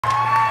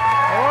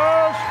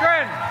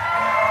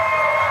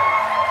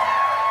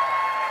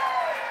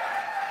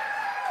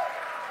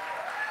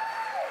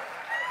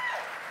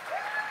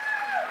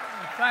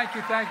Thank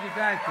you, thank you,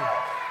 thank you.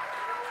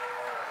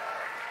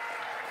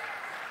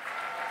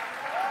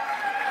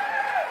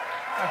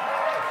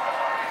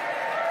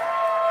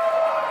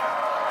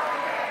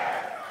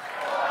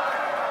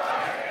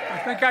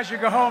 I think I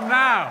should go home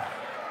now.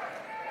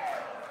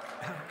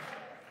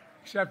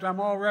 Except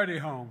I'm already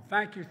home.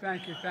 Thank you,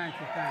 thank you, thank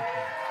you, thank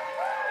you.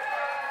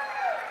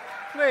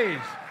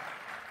 Please,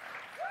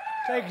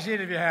 take a seat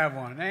if you have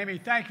one. Amy,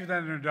 thank you for that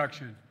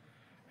introduction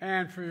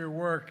and for your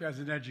work as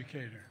an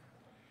educator.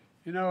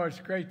 You know, it's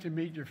great to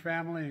meet your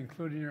family,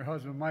 including your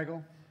husband,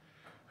 Michael,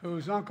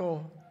 whose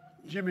uncle,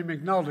 Jimmy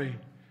McNulty,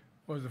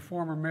 was the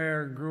former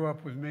mayor and grew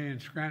up with me in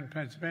Scranton,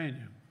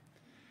 Pennsylvania.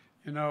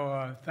 You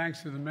know,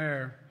 thanks to the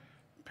mayor,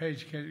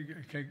 Paige, excuse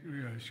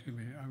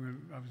me,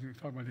 I was going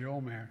to talk about the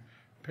old mayor,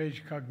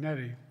 Paige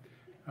Cognetti,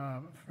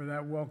 for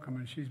that welcome,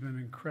 and she's been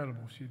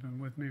incredible. She's been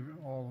with me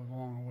all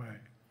along the way.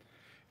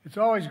 It's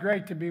always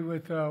great to be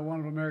with one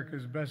of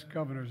America's best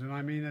governors, and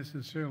I mean that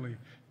sincerely,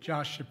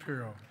 Josh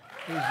Shapiro.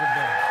 He's the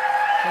best.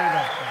 Get it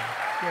up, guys.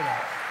 Get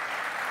up.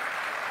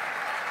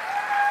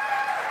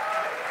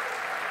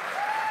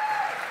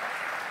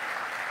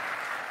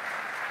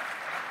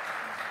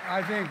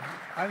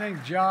 I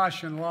think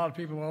Josh and a lot of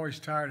people are always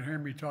tired of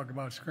hearing me talk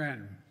about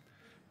Scranton,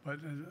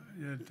 but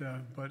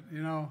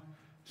you know,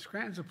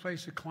 Scranton's a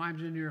place that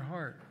climbs into your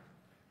heart,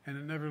 and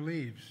it never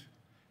leaves.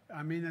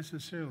 I mean that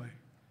sincerely.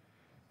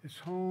 It's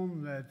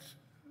home that's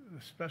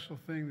a special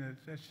thing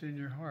that's in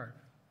your heart.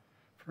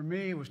 For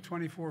me, it was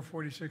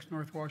 2446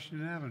 North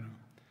Washington Avenue,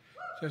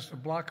 just a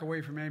block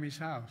away from Amy's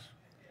house.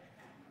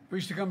 We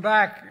used to come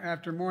back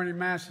after morning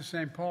mass to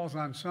St. Paul's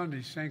on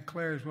Sundays. St.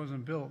 Clair's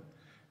wasn't built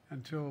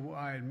until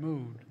I had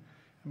moved.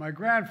 And my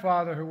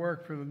grandfather, who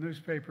worked for the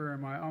newspaper,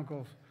 and my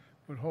uncles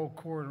would hold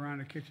court around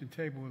the kitchen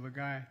table with a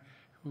guy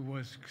who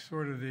was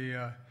sort of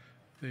the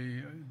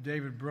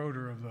David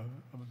Broder of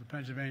the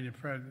Pennsylvania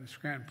Press, the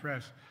Scranton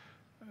Press.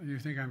 You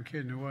think I'm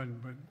kidding? It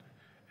wasn't, but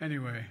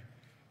anyway.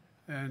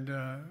 And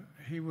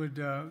he would,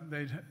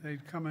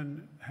 they'd come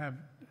and have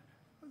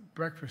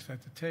breakfast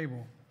at the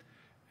table,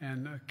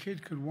 and a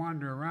kid could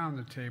wander around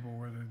the table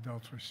where the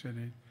adults were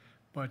sitting,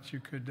 but you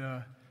could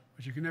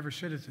never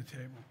sit at the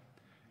table.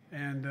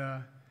 And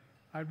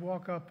I'd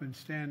walk up and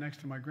stand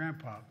next to my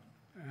grandpa,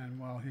 and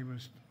while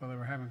they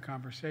were having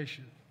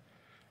conversation,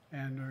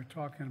 and they're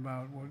talking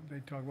about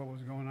what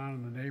was going on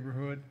in the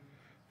neighborhood.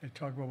 They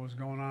talk about what was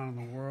going on in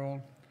the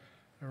world.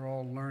 They're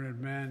all learned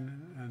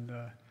men, and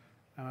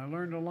I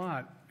learned a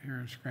lot here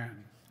in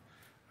Scranton.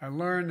 I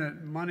learned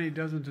that money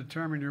doesn't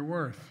determine your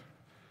worth.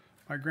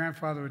 My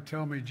grandfather would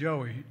tell me,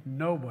 Joey,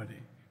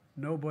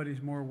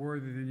 nobody's more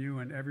worthy than you,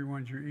 and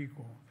everyone's your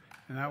equal.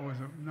 And that was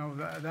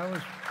that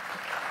was.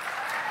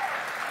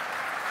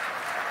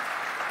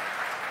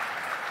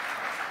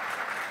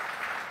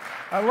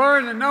 I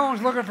learned that no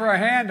one's looking for a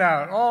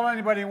handout. All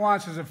anybody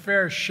wants is a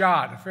fair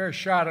shot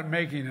at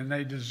making, and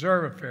they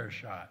deserve a fair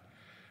shot.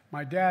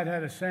 My dad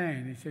had a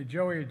saying. He said,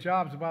 Joey, a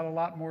job's about a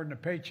lot more than a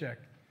paycheck.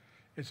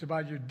 It's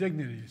about your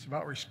dignity. It's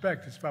about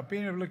respect. It's about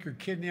being able to look your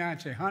kid in the eye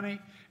and say, honey,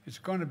 it's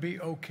going to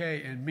be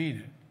okay, and mean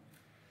it.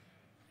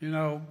 You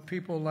know,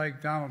 people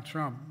like Donald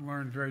Trump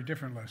learned very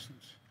different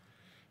lessons.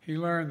 He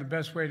learned the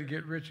best way to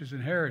get rich is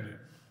inherited.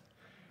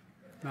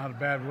 Not a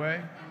bad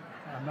way.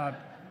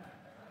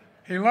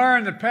 He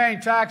learned that paying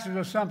taxes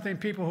was something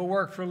people who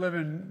work for a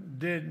living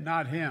did,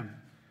 not him.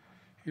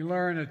 He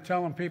learned that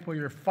telling people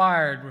you're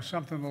fired was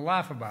something to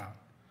laugh about.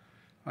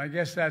 I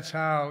guess that's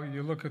how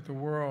you look at the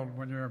world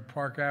when you're in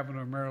Park Avenue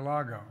or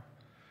Mar-a-Lago.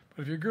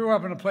 But if you grew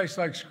up in a place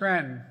like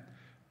Scranton,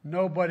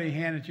 nobody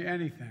handed you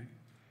anything.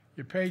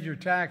 You paid your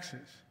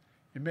taxes.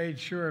 You made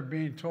sure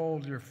being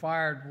told you're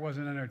fired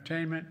wasn't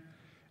entertainment.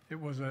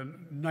 It was a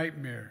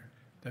nightmare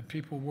that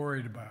people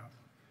worried about.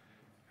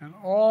 And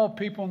all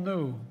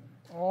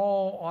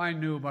I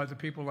knew about the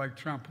people like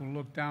Trump who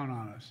looked down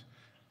on us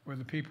were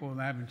the people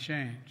that haven't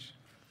changed.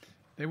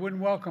 They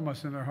wouldn't welcome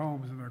us in their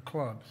homes and their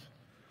clubs.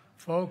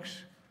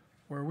 Folks,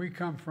 where we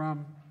come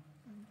from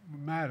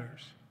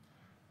matters.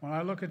 When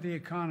I look at the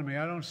economy,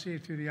 I don't see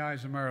it through the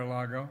eyes of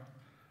Mar-a-Lago.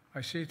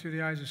 I see it through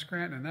the eyes of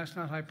Scranton, and that's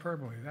not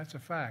hyperbole. That's a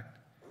fact.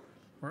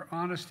 Where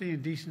honesty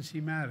and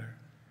decency matter.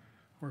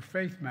 Where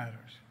faith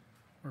matters.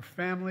 Where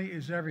family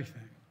is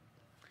everything.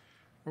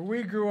 Where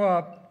we grew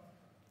up,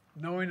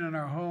 knowing in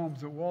our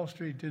homes that Wall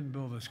Street didn't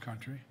build this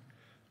country.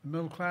 The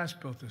middle class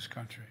built this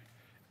country.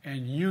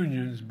 And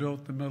unions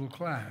built the middle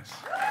class.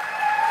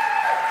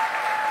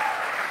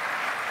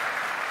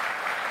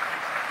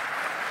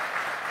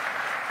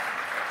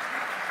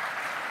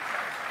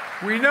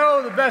 We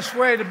know the best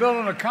way to build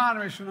an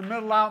economy is from the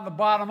middle out and the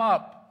bottom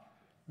up,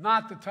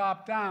 not the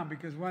top down,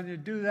 because when you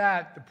do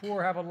that, the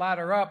poor have a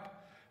ladder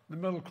up, the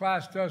middle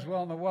class does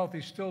well, and the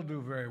wealthy still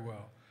do very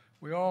well.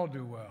 We all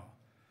do well.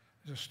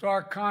 There's a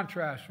stark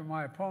contrast from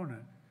my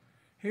opponent.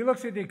 He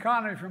looks at the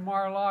economy from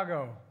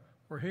Mar-a-Lago,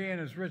 where he and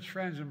his rich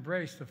friends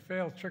embraced the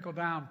failed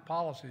trickle-down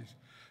policies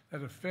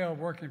that have failed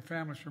working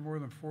families for more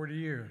than 40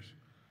 years.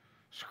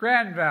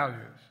 Scranton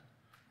values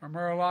or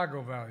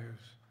Mar-a-Lago values.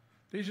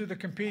 These are the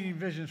competing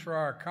visions for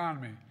our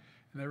economy,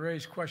 and they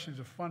raise questions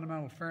of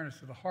fundamental fairness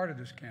to the heart of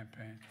this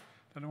campaign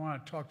that I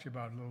want to talk to you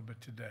about a little bit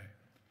today.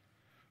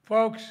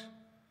 Folks,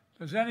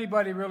 does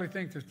anybody really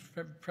think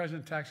the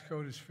present tax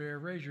code is fair?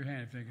 Raise your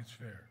hand if you think it's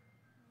fair.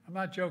 I'm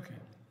not joking.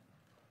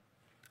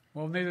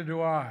 Well, neither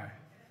do I.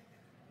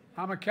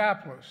 I'm a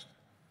capitalist.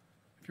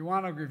 If you're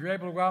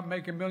able to go out and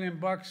make $1 million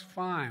bucks,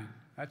 fine.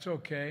 That's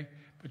okay.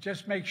 But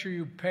just make sure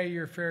you pay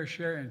your fair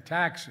share in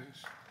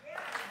taxes.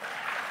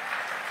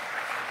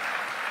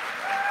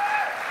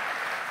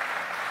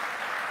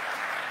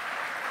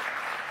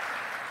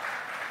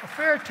 A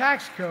fair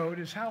tax code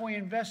is how we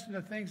invest in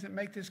the things that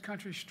make this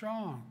country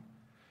strong.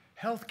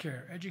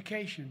 Healthcare,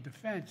 education,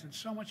 defense, and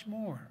so much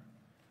more.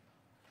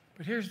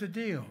 But here's the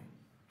deal.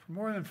 For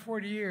more than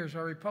 40 years,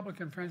 our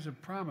Republican friends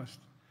have promised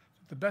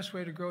that the best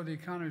way to grow the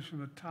economy is from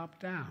the top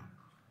down.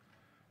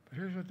 But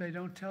here's what they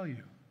don't tell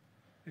you.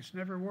 It's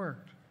never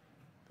worked.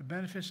 The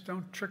benefits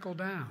don't trickle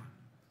down.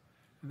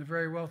 And the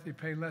very wealthy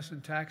pay less in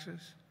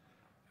taxes,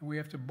 and we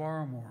have to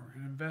borrow more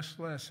and invest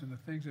less in the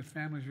things that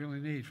families really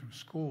need, from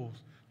schools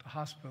to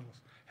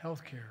hospitals,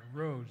 healthcare,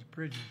 roads,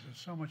 bridges, and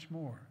so much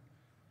more.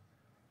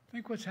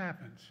 Think what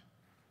happens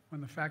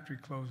when the factory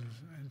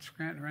closes in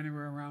Scranton or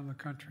anywhere around the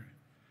country,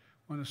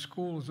 when the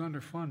school is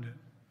underfunded,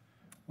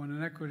 when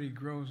inequity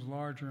grows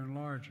larger and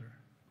larger.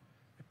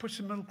 It puts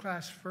the middle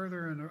class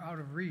further and out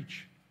of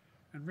reach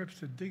and rips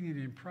the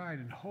dignity and pride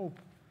and hope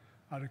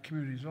out of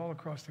communities all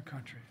across the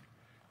country,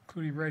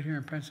 including right here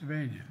in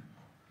Pennsylvania.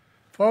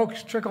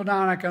 Folks,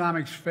 trickle-down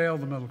economics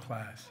failed the middle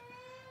class.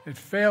 It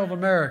failed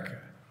America.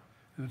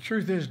 And the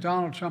truth is,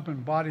 Donald Trump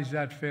embodies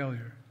that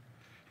failure.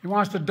 He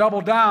wants to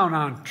double down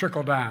on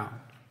trickle-down.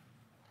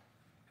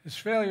 His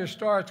failure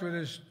starts with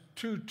his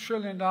 $2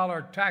 trillion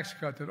tax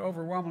cut that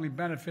overwhelmingly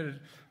benefited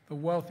the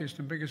wealthiest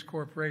and biggest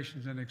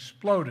corporations and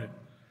exploded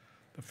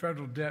the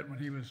federal debt when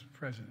he was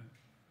president.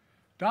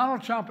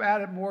 Donald Trump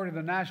added more to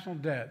the national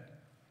debt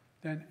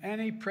than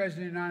any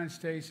president of the United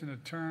States in a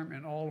term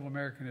in all of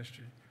American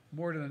history,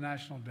 more to the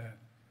national debt.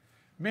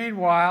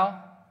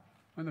 Meanwhile,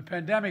 when the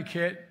pandemic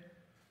hit,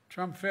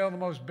 Trump failed the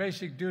most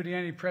basic duty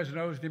any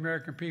president owes the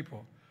American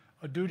people,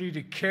 a duty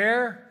to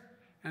care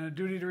and a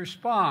duty to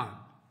respond.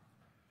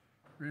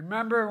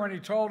 Remember when he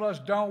told us,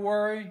 don't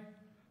worry,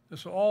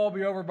 this will all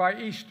be over by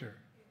Easter.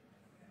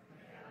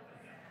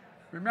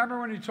 Remember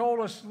when he told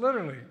us,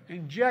 literally,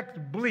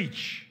 inject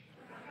bleach.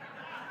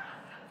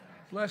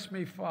 Bless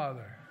me,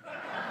 Father.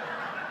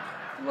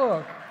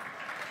 Look,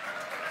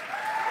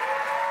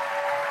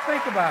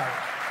 think about it.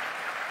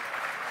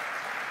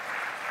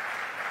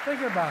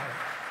 Think about it.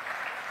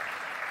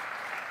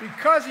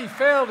 Because he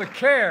failed to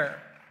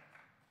care,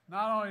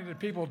 not only did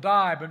people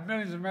die, but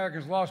millions of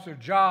Americans lost their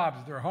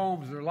jobs, their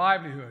homes, their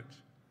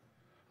livelihoods.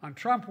 On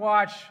Trump's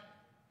watch,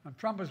 in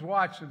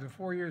the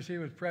 4 years he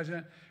was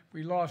president,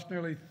 we lost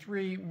nearly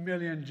 3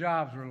 million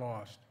jobs were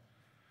lost.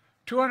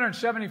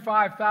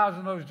 275,000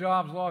 of those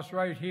jobs lost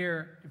right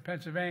here in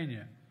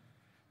Pennsylvania.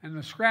 In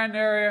the Scranton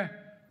area,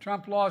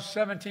 Trump lost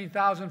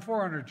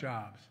 17,400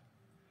 jobs.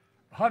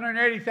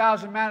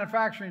 180,000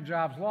 manufacturing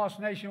jobs lost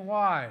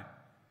nationwide,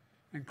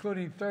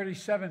 including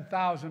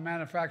 37,000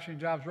 manufacturing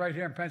jobs right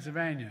here in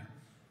Pennsylvania.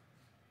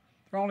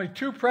 There are only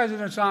 2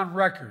 presidents on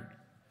record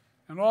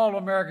in all of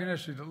American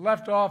history that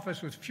left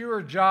office with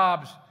fewer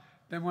jobs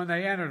than when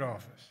they entered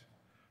office.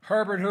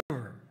 Herbert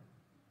Hoover,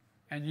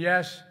 and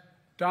yes,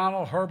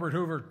 Donald Herbert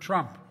Hoover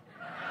Trump.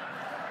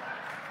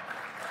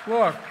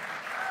 Look,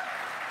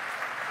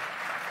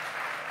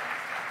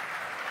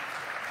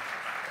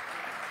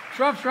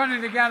 Trump's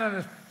running again on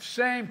the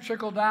same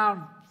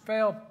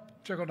failed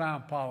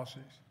trickle-down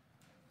policies.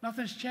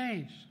 Nothing's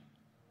changed.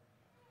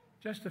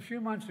 Just a few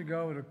months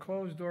ago at a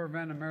closed-door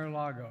event in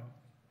Mar-a-Lago,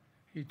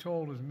 he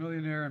told his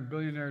millionaire and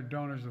billionaire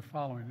donors the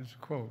following, this is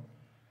a quote,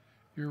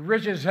 "You're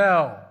rich as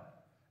hell,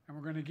 and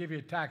we're going to give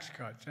you tax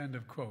cuts," end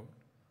of quote.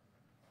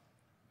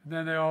 And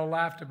then they all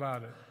laughed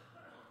about it.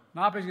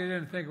 Not because they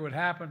didn't think it would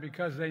happen,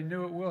 because they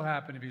knew it will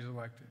happen if he's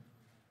elected.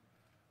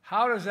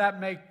 How does that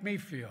make me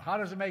feel? How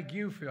does it make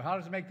you feel? How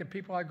does it make the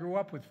people I grew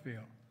up with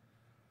feel?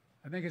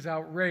 I think it's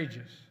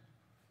outrageous.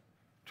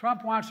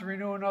 Trump wants to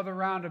renew another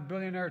round of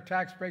billionaire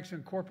tax breaks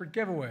and corporate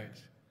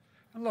giveaways.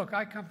 And look,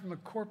 I come from the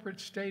corporate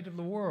state of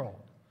the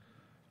world,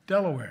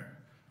 Delaware.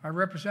 I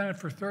represented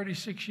for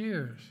 36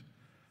 years.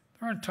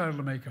 They're entitled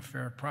to make a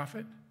fair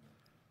profit.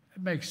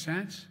 It makes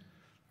sense.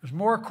 There's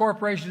more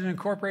corporations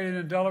incorporated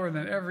in Delaware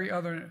than every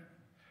other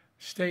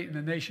state in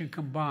the nation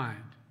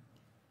combined.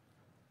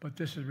 But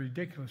this is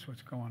ridiculous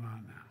what's going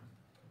on now.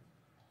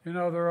 You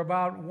know, there are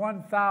about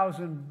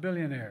 1,000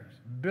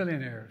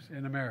 billionaires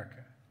in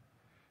America.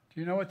 Do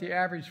you know what the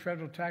average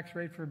federal tax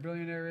rate for a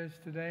billionaire is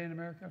today in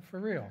America? For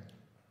real.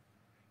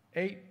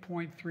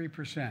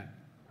 8.3%.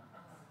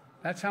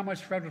 That's how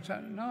much federal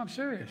tax. No, I'm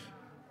serious.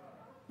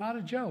 Not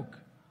a joke.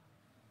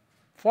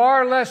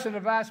 Far less than the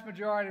vast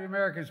majority of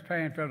Americans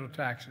pay in federal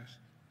taxes.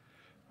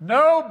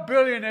 No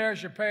billionaire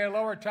should pay a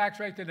lower tax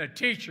rate than a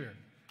teacher,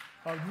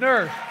 a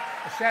nurse,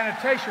 a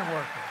sanitation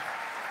worker.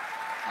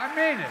 I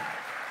mean it.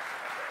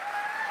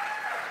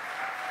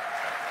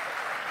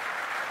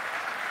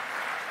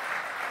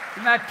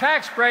 And that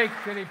tax break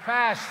that he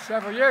passed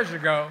several years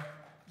ago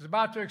is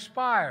about to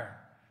expire.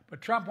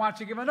 But Trump wants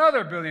to give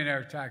another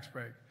billionaire tax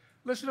break.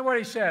 Listen to what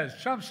he says.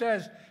 Trump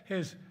says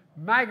his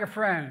MAGA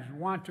friends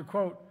want to,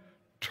 quote,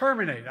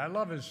 terminate, I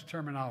love his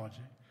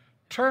terminology,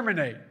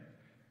 terminate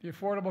the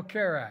Affordable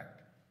Care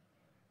Act.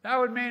 That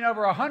would mean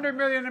over 100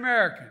 million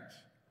Americans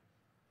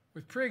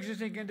with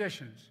pre-existing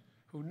conditions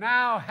who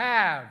now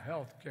have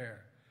health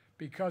care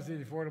because of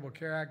the Affordable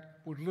Care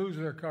Act would lose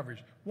their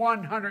coverage.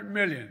 100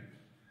 million.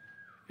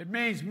 It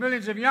means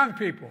millions of young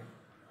people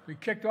be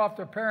kicked off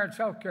their parents'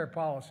 health care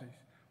policies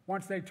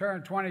once they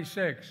turn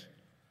 26.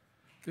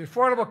 The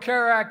Affordable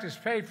Care Act is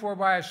paid for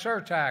by a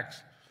surtax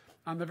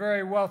on the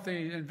very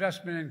wealthy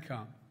investment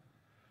income.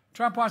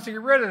 Trump wants to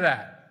get rid of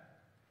that,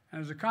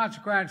 and as a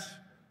consequence,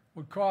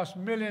 would cost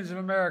millions of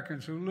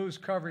Americans who lose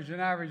coverage an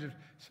average of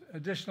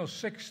additional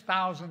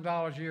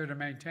 $6,000 a year to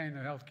maintain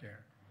their health care.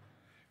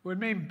 It would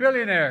mean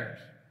billionaires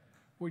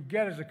would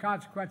get, as a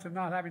consequence of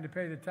not having to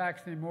pay the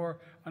tax anymore,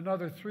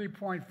 another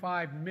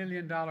 $3.5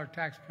 million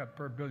tax cut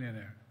per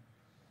billionaire.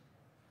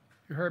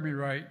 You heard me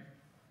right.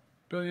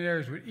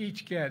 Billionaires would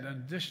each get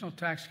an additional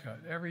tax cut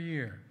every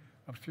year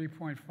of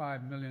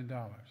 $3.5 million.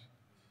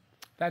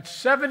 That's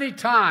 70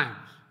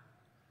 times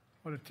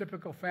what a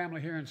typical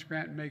family here in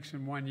Scranton makes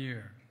in 1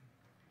 year.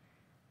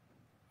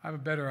 I have a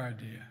better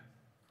idea.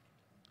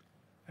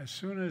 As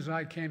soon as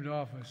I came to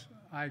office,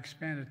 I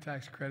expanded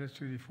tax credits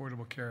through the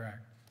Affordable Care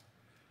Act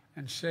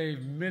and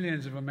saved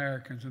millions of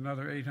Americans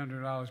another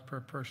 $800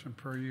 per person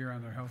per year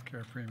on their health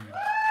care premiums.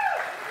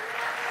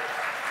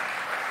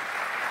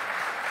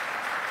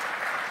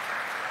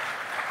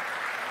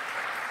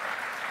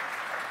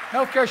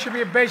 Health care should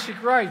be a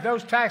basic right.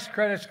 Those tax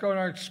credits are going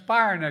to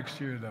expire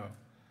next year, though.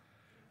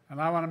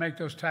 And I want to make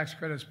those tax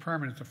credits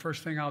permanent. The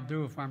first thing I'll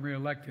do if I'm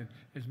reelected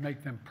is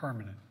make them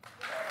permanent.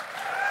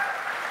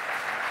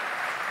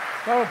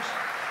 Folks,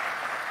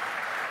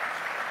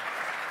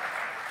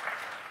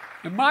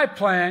 and my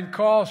plan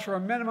calls for a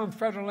minimum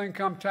federal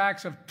income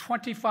tax of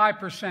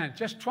 25%,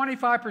 just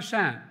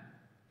 25%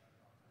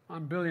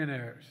 on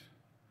billionaires.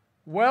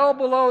 Well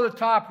below the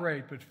top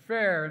rate, but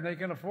fair, and they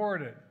can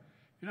afford it.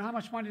 You know how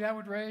much money that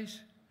would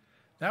raise?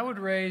 That would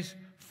raise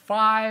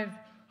 $500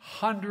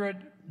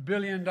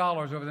 billion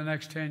over the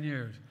next 10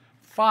 years.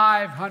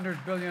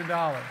 $500 billion.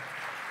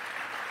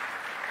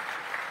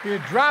 Be a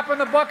drop in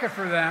the bucket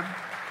for them.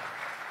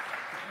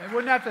 They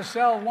wouldn't have to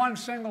sell one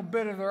single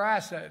bit of their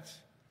assets.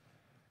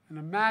 And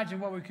imagine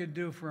what we could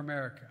do for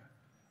America.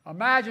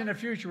 Imagine a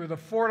future with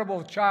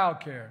affordable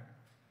child care,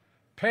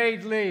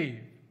 paid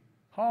leave,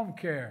 home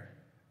care,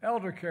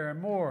 elder care,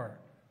 and more,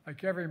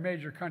 like every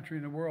major country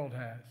in the world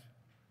has.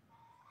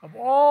 Of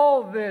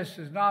all this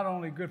is not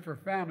only good for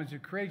families,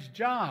 it creates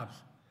jobs.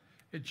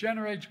 It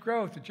generates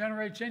growth. It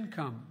generates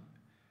income.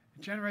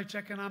 It generates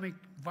economic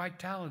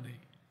vitality.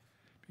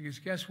 Because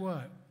guess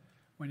what?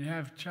 When you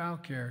have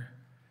child care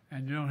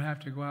and you don't have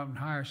to go out and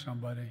hire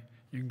somebody,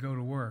 you can go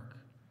to work.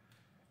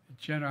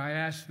 I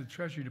asked the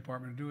Treasury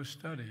Department to do a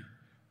study.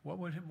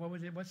 What's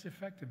the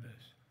effect of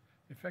this?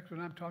 The effect of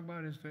what I'm talking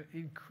about is to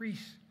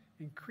increase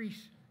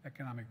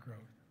economic growth.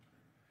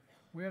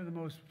 We have the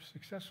most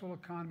successful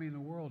economy in the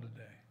world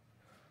today.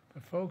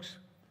 But folks,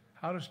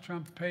 how does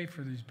Trump pay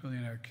for these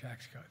billionaire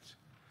tax cuts?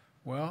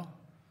 Well,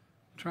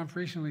 Trump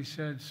recently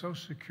said Social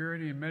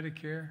Security and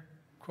Medicare,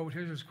 quote,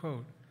 here's his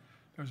quote,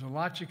 there's a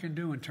lot you can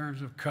do in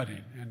terms of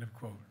cutting, end of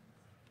quote.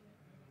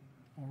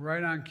 Well,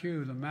 right on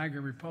cue, the MAGA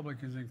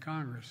Republicans in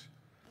Congress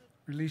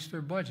released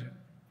their budget,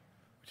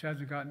 which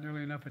hasn't gotten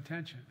nearly enough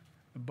attention.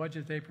 The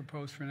budget they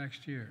proposed for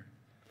next year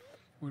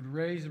would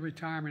raise the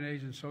retirement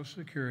age in Social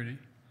Security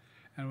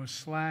and would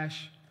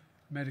slash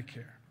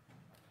Medicare.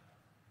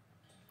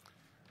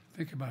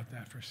 Think about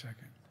that for a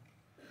second.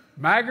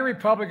 MAGA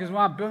Republicans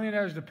want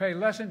billionaires to pay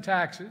less in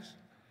taxes,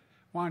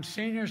 want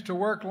seniors to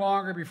work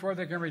longer before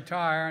they can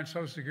retire on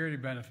Social Security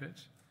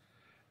benefits,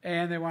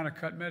 and they want to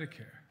cut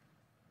Medicare.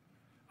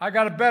 I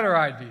got a better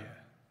idea.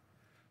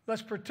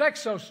 Let's protect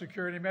Social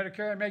Security and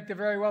Medicare and make the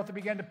very wealthy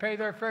begin to pay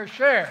their fair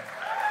share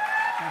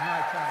in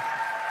high taxes.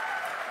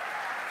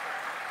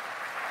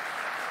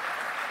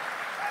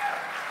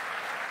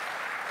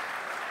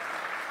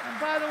 And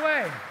by the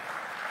way,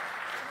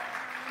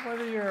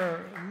 whether you're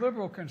a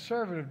liberal,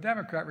 conservative,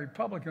 Democrat,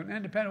 Republican,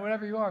 independent,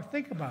 whatever you are,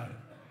 think about it.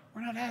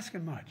 We're not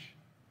asking much.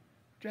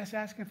 Just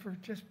asking for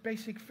just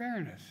basic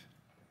fairness.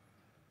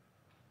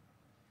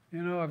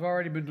 You know, I've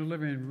already been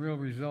delivering real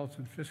results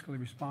in a fiscally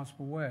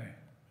responsible way.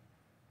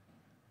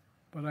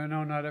 But I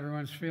know not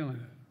everyone's feeling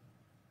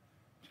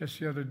it. Just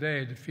the other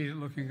day, a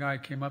defeated-looking guy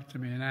came up to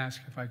me and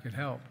asked if I could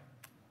help.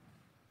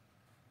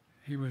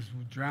 He was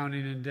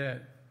drowning in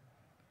debt.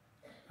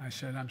 I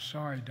said, I'm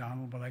sorry,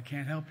 Donald, but I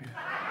can't help you.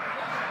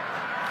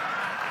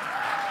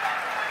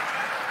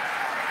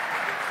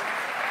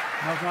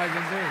 Nothing I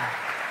can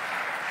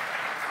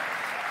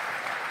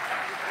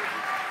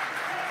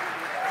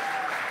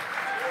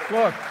do.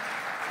 Look,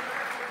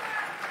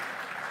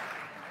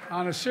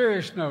 on a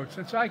serious note,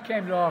 since I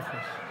came to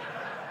office,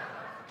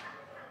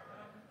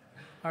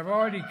 I've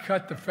already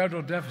cut the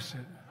federal deficit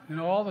You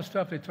know, all the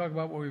stuff they talk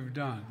about what we've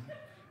done,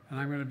 and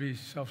I'm going to be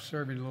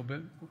self-serving a little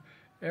bit.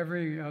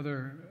 Every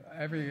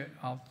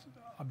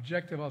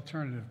objective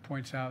alternative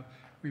points out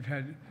we've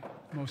had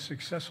the most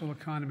successful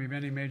economy of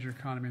any major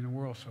economy in the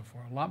world so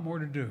far. A lot more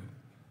to do.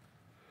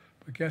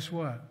 But guess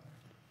what?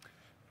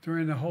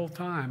 During the whole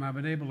time, I've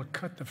been able to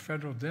cut the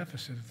federal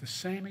deficit at the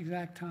same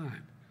exact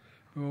time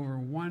by over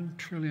 $1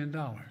 trillion.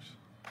 $1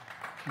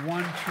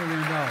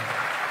 trillion.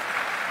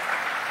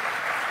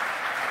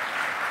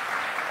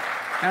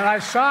 And I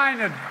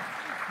signed a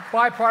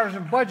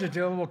bipartisan budget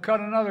deal that will cut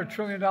another $1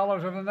 trillion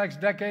over the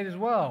next decade as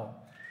well.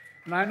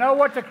 And I know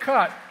what to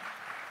cut.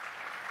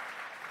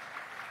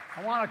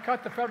 I want to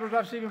cut the federal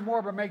deficit even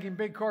more by making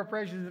big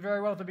corporations and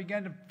very wealthy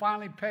begin to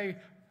finally pay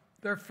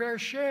their fair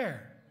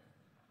share.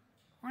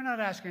 We're not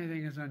asking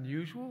anything that's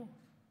unusual.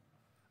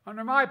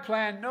 Under my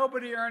plan,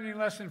 nobody earning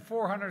less than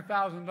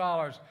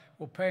 $400,000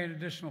 will pay an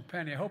additional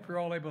penny. I hope you're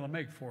all able to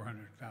make $400,000.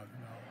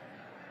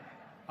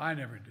 I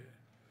never did.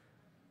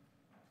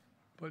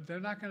 But they're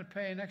not going to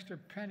pay an extra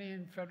penny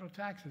in federal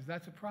taxes.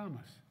 That's a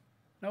promise.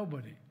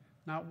 Nobody.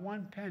 Not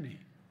one penny.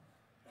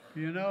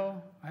 You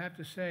know, I have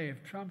to say,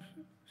 if Trump's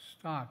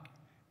stock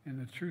in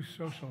the Truth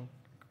Social,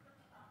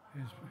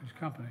 his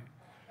company,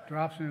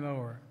 drops any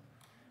lower,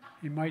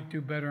 he might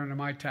do better under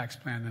my tax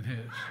plan than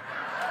his.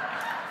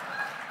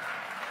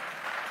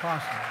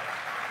 Possible.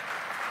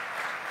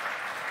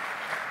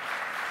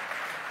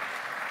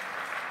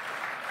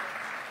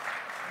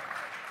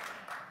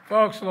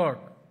 Folks, look,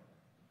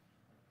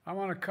 I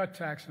want to cut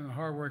taxes on the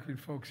hardworking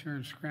folks here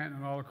in Scranton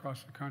and all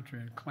across the country,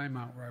 and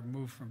Claymont, where I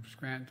moved from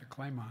Scranton to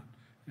Claymont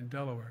in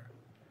Delaware,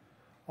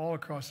 all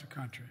across the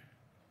country,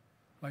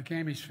 like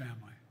Amy's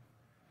family.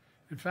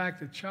 In fact,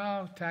 the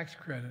child tax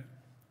credit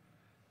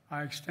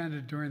I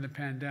extended during the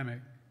pandemic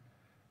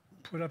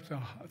put up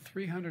to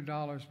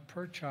 $300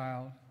 per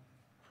child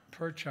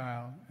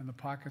in the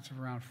pockets of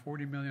around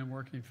 40 million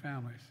working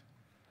families.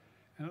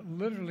 And it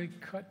literally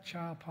cut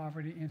child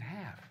poverty in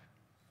half.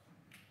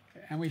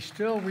 And we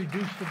still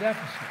reduced the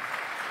deficit.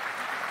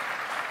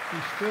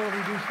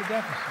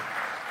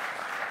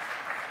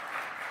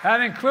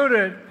 That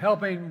included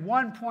helping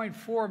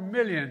 1.4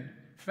 million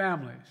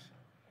families,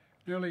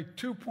 nearly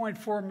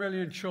 2.4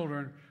 million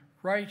children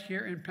right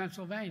here in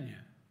Pennsylvania.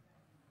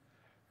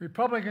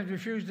 Republicans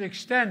refused to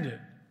extend it,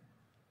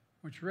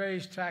 which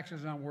raised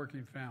taxes on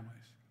working families.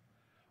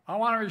 I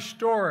want to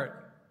restore it,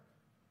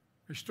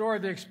 restore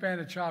the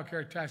expanded child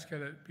care tax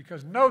credit,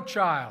 because no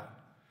child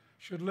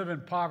should live in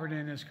poverty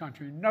in this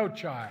country. No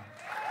child.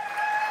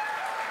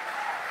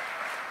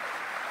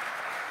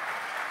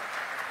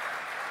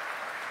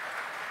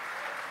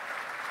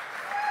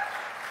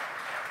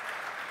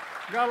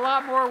 We've got a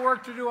lot more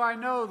work to do, I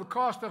know. The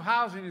cost of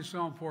housing is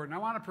so important. I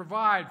want to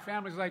provide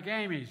families like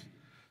Amy's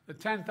the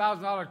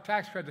 $10,000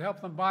 tax credit to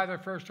help them buy their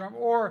first home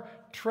or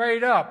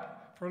trade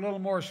up for a little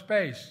more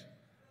space.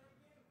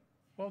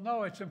 Well,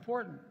 no, it's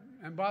important.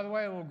 And by the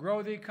way, it will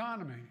grow the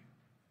economy.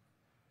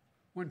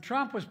 When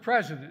Trump was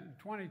president in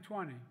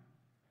 2020,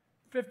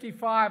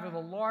 55 of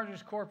the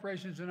largest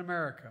corporations in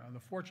America, the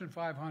Fortune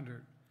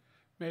 500,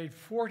 made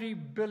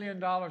 $40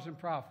 billion in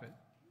profit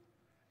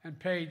and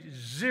paid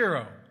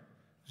zero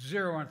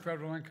on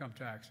federal income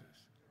taxes.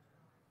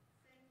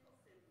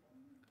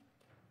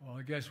 Well,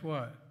 guess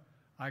what?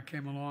 I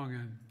came along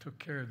and took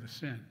care of the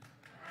sin.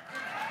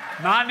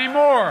 Not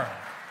anymore.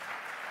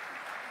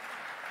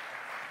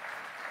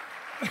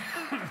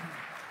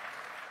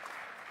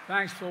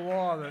 Thanks to a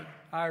law that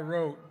I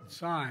wrote and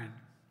signed,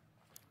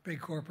 big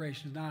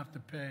corporations now have to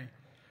pay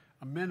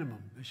a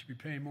minimum. They should be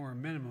paying more, a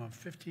minimum of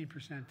 15%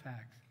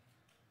 tax.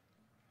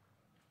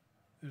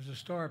 There's a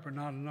start, but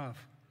not enough.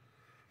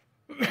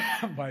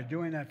 By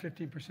doing that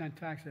 15%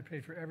 tax, they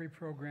paid for every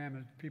program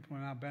that people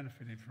are now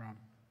benefiting from,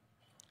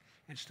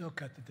 and still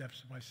cut the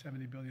deficit by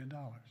 $70 billion.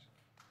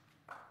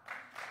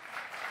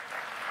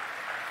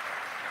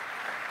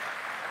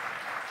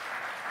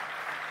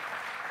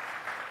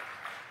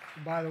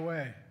 And by the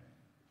way,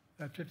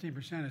 that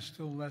 15% is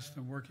still less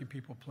than working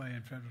people pay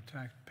in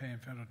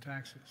federal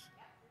taxes.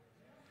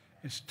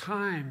 It's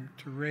time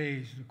to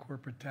raise the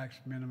corporate tax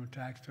minimum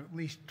tax to at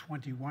least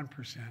 21%.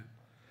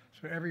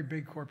 So every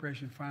big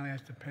corporation finally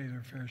has to pay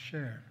their fair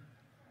share.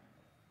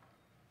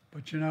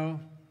 But you know,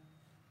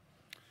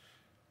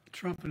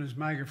 Trump and his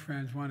MAGA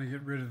friends want to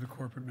get rid of the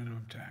corporate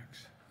minimum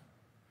tax.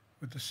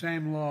 With the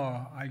same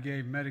law, I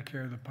gave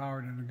Medicare the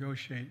power to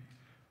negotiate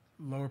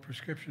lower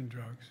prescription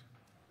drugs,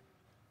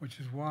 which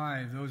is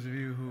why those of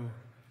you who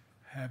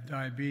have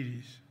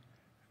diabetes,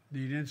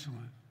 need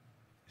insulin,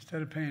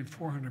 instead of paying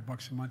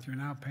 $400 a month, you're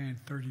now paying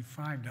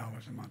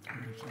 $35 a month for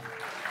insulin.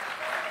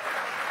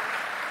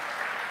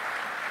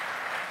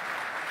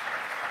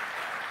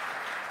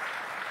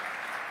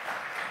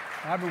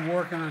 I've been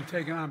working on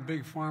taking on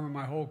Big Pharma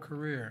my whole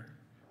career.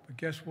 But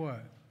guess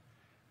what?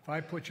 If I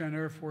put you on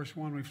Air Force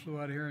One, we flew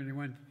out of here and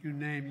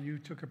you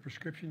took a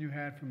prescription you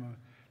had from a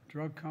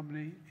drug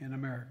company in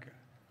America.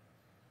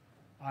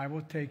 I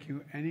will take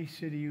you any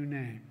city you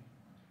name,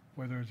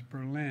 whether it's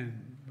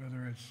Berlin,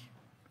 whether it's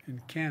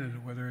in Canada,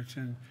 whether it's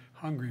in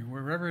Hungary,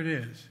 wherever it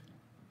is.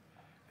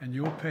 and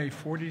you'll pay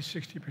 40 to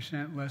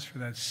 60% less for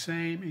that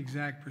same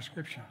exact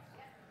prescription.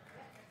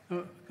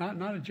 No,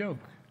 not a joke.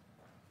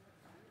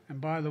 And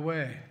by the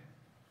way,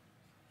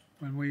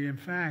 when we in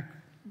fact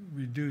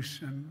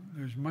reduce, and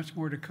there's much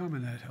more to come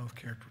in that health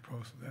care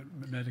proposal,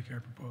 that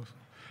Medicare proposal.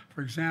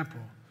 For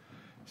example,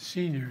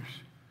 seniors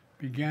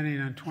beginning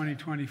in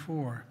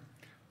 2024,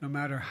 no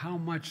matter how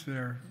much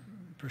their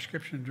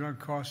prescription drug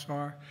costs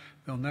are,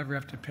 they'll never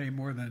have to pay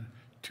more than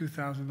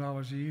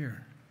 $2,000 a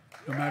year,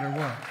 no matter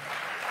what.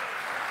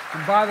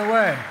 And by the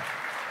way,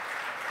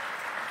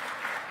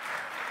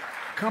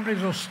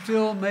 companies will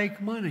still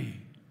make money.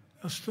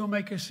 They'll still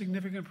make a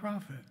significant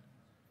profit.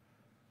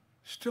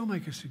 Still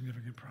make a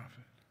significant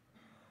profit.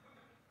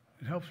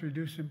 It helps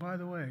reduce it. By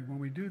the way, when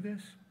we do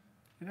this,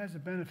 it has a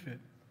benefit,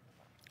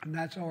 and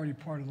that's already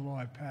part of the law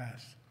I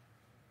passed.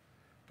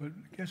 But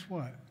guess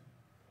what?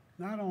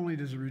 Not only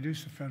does it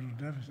reduce the federal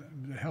deficit,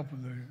 the help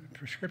of the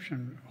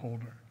prescription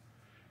holder,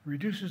 it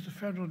reduces the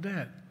federal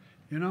debt.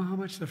 You know how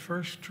much the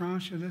first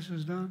tranche of this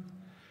has done?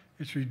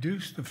 It's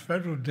reduced the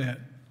federal debt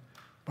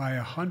by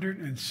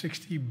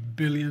 $160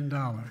 billion.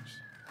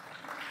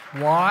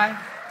 Why?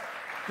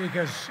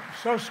 Because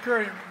Social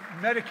Security,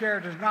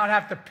 Medicare does not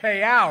have to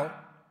pay out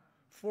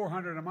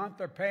 $400 a month.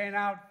 They're paying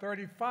out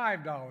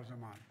 $35 a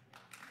month.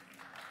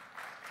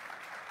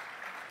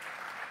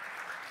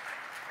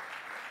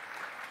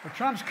 But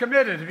Trump's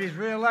committed, if he's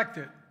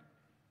reelected,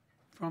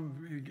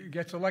 he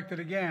gets elected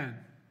again,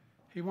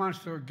 he wants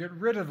to get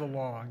rid of the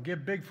law and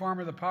give Big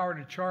Pharma the power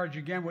to charge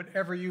again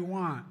whatever you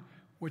want,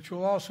 which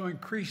will also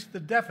increase the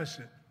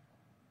deficit.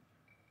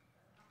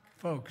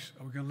 Folks,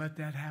 are we going to let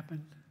that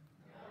happen?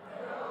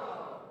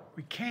 No.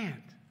 We can't.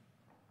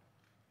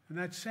 And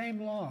that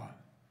same law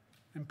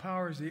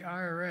empowers the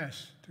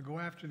IRS to go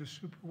after the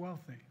super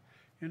wealthy.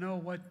 You know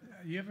what?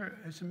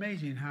 It's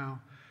amazing how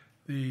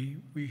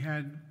we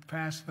had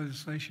passed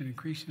legislation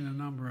increasing the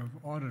number of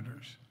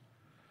auditors.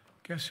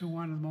 Guess who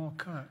wanted them all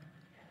cut?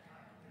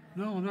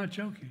 No, I'm not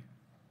joking.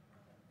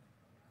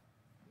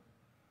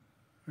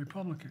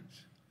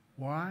 Republicans.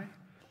 Why?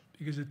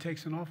 Because it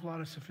takes an awful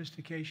lot of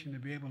sophistication to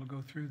be able to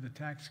go through the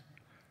tax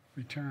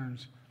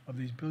returns of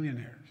these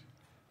billionaires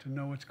to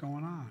know what's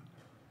going on.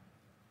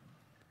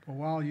 But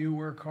while you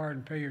work hard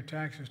and pay your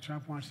taxes,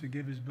 Trump wants to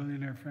give his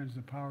billionaire friends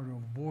the power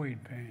to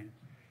avoid paying,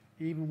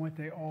 even what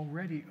they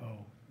already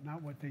owe,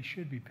 not what they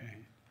should be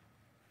paying.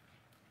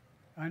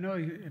 I know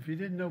if you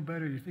didn't know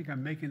better, you think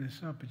I'm making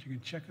this up, but you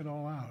can check it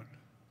all out.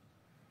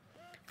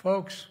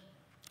 Folks,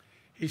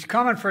 he's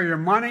coming for your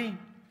money,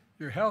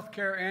 your health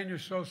care, and your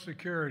Social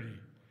Security.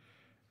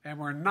 And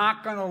we're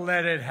not going to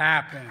let it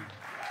happen.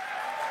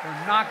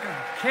 We're not going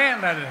to, can't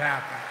let it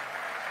happen.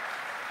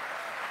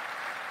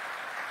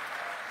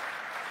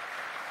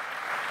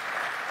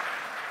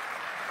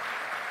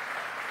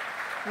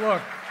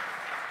 Look,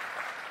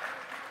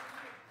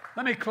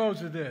 let me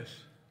close with this.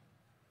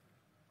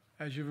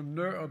 As you've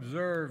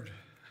observed,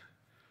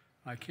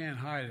 I can't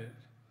hide it.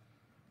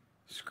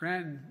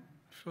 Scranton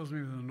fills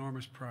me with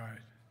enormous pride.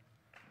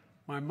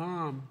 My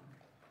mom,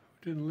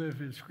 who didn't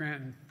live in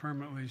Scranton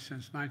permanently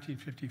since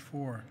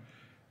 1954,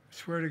 I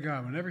swear to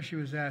God, whenever she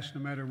was asked,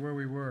 no matter where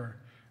we were,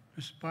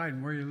 Mrs.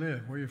 Biden, where you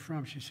live, where you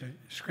from, she'd say,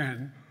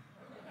 Scranton.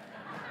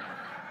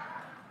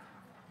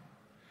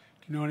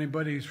 Do you know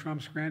anybody who's from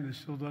Scranton that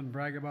still doesn't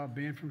brag about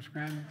being from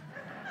Scranton?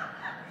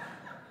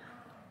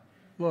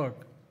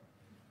 Look,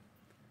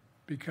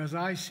 because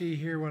I see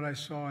here what I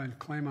saw in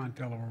Claymont,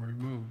 Delaware, where we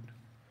moved.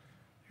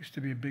 Used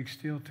to be a big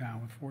steel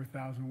town with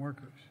 4,000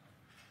 workers,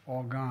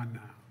 all gone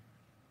now,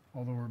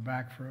 although we're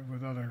back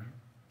with other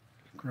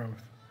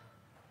growth.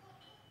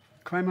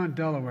 Claymont,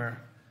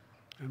 Delaware,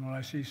 and what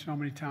I see so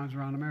many towns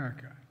around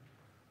America,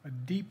 a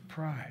deep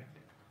pride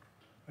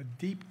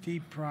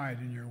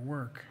in your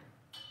work,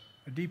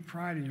 a deep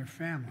pride in your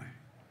family,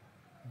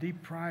 a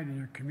deep pride in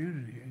your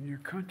community, in your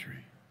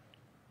country.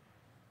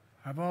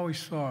 I've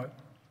always thought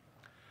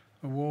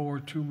the World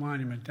War II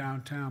monument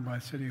downtown by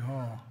City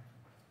Hall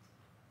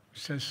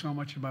says so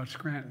much about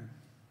Scranton.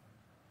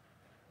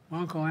 My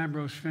Uncle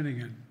Ambrose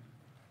Finnegan,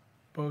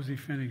 Bosie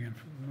Finnegan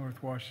from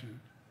North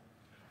Washington,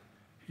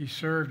 he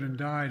served and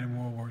died in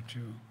World War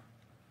II.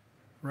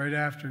 Right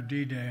after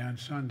D-Day on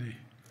Sunday,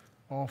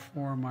 all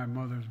four of my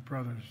mother's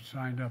brothers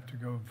signed up to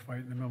go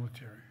fight in the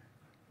military.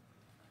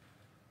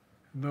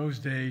 In those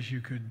days, you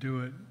could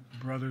do it.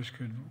 Brothers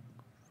could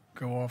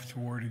go off to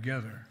war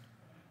together.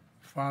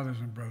 Fathers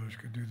and brothers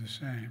could do the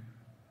same.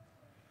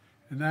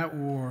 In that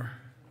war,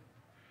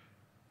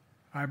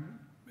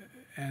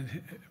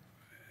 and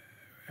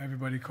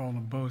everybody called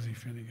him Bosie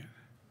Finnegan.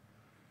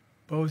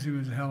 Bosie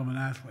was a hell of an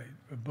athlete,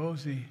 but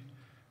Bosie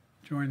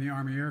joined the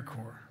Army Air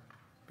Corps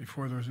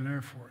before there was an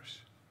Air Force.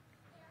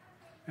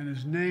 And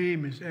his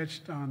name is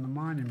etched on the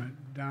monument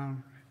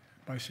down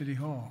by City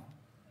Hall.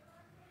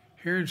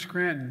 Here in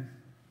Scranton,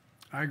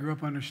 I grew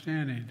up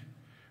understanding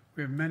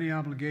we have many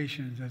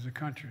obligations as a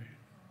country,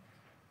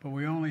 but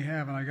we only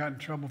have, and I got in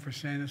trouble for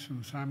saying this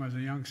from the time I was a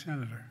young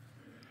senator,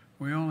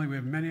 we only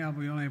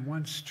have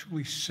one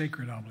truly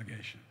sacred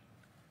obligation.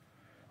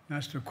 And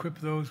that's to equip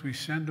those we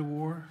send to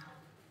war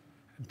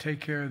and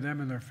take care of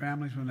them and their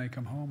families when they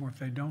come home or if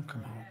they don't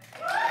come home.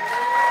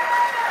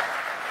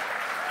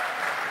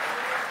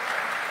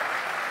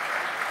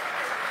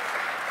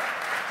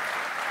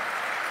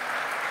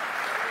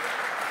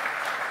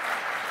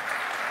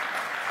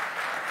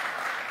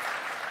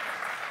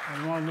 I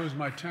don't want to lose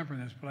my temper in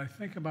this, but I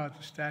think about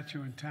the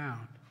statue in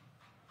town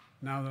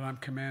now that I'm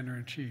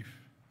Commander-in-Chief.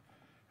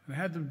 And I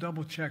had them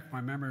double-check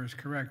my memory was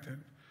correct that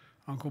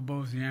Uncle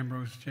Bosie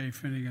Ambrose J.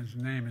 Finnegan's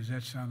name is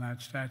etched on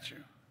that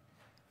statue.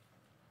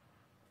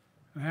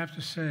 And I have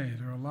to say,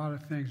 there are a lot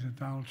of things that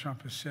Donald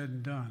Trump has said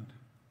and done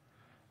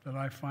that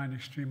I find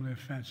extremely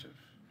offensive.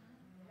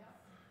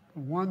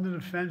 But one that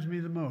offends me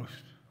the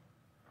most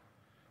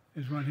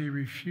is when he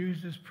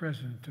refused as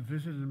president to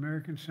visit an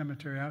American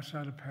cemetery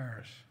outside of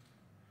Paris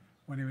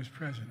when he was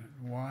president.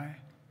 Why?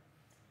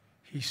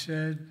 He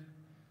said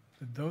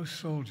that those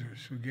soldiers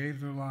who gave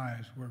their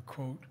lives were,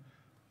 quote,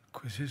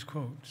 was his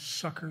quote,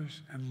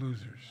 suckers and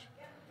losers.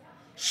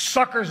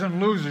 Suckers and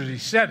losers, he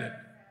said it.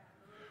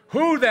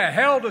 Who the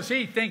hell does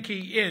he think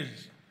he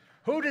is?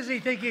 Who does he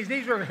think he is?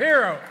 These were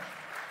heroes.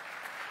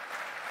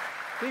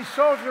 These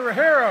soldiers were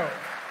heroes.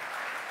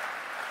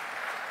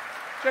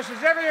 Just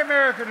as every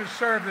American who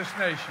served this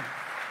nation.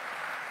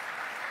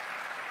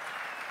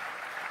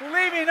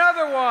 Believing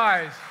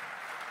otherwise,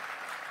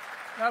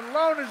 that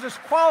alone is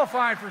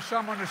disqualifying for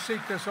someone to seek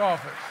this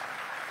office.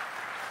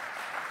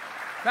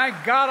 Thank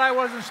God I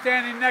wasn't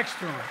standing next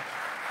to him.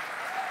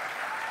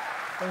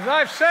 As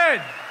I've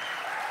said,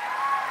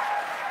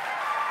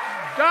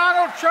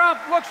 Donald Trump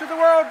looks at the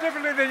world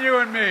differently than you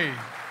and me.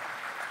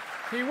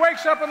 He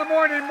wakes up in the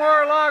morning in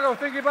Mar-a-Lago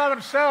thinking about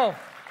himself,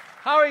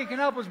 how he can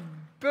help his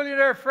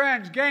billionaire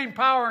friends gain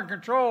power and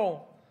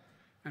control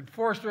and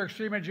force their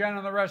extreme agenda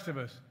on the rest of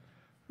us.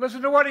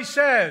 Listen to what he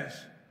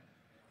says.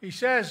 He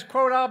says,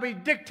 quote, I'll be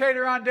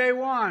dictator on day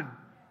one.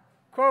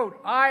 Quote,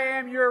 I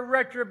am your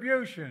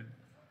retribution.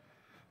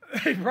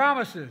 He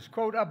promises,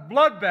 quote, a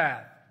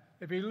bloodbath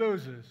if he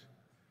loses.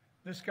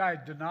 This guy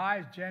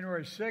denies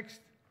January 6th.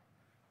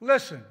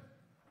 Listen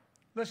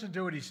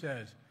to what he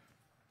says,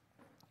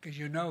 because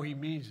you know he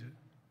means it.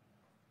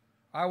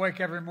 I wake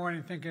every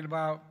morning thinking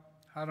about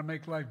how to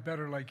make life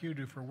better like you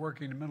do for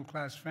working and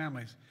middle-class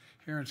families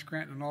here in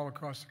Scranton and all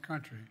across the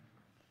country,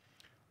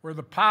 where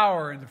the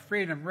power and the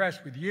freedom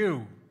rest with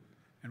you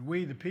and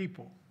we the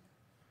people.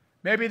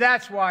 Maybe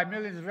that's why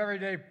millions of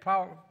everyday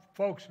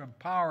folks are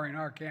empowering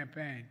our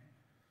campaign.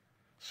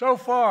 So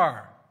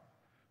far,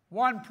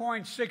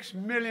 1.6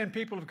 million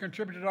people have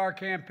contributed to our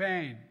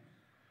campaign,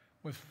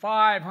 with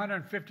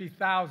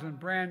 550,000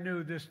 brand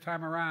new this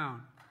time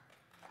around.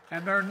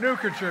 And they're new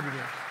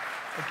contributors.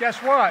 But guess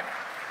what?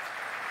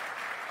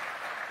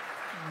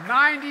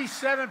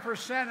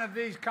 97% of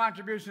these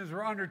contributions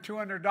were under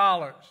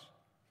 $200.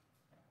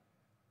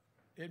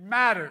 It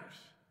matters.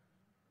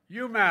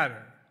 You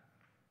matter.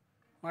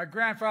 My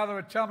grandfather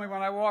would tell me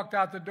when I walked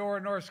out the door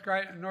in North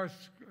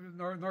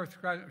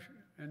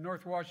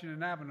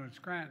Washington Avenue in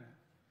Scranton,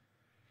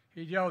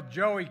 he'd yell,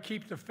 Joey,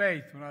 keep the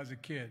faith, when I was a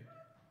kid.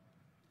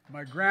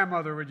 My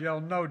grandmother would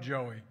yell, no,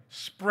 Joey,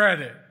 spread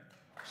it,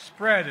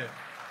 spread it.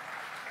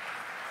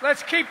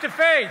 Let's keep the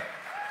faith.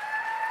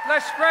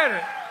 Let's spread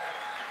it.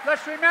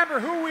 Let's remember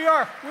who we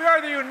are. We are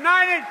the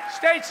United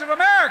States of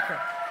America.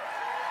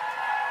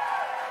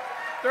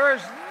 There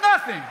is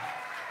nothing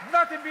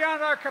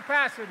beyond our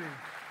capacity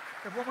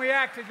if when we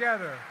act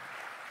together.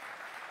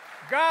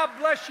 God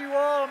bless you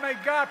all, and may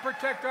God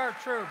protect our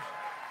troops.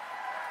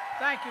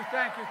 Thank you,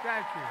 thank you,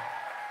 thank you.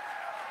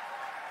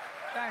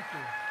 Thank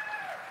you.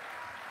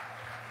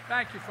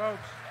 Thank you,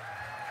 folks.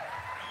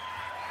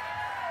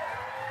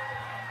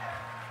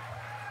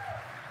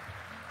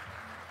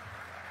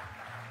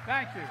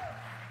 Thank you.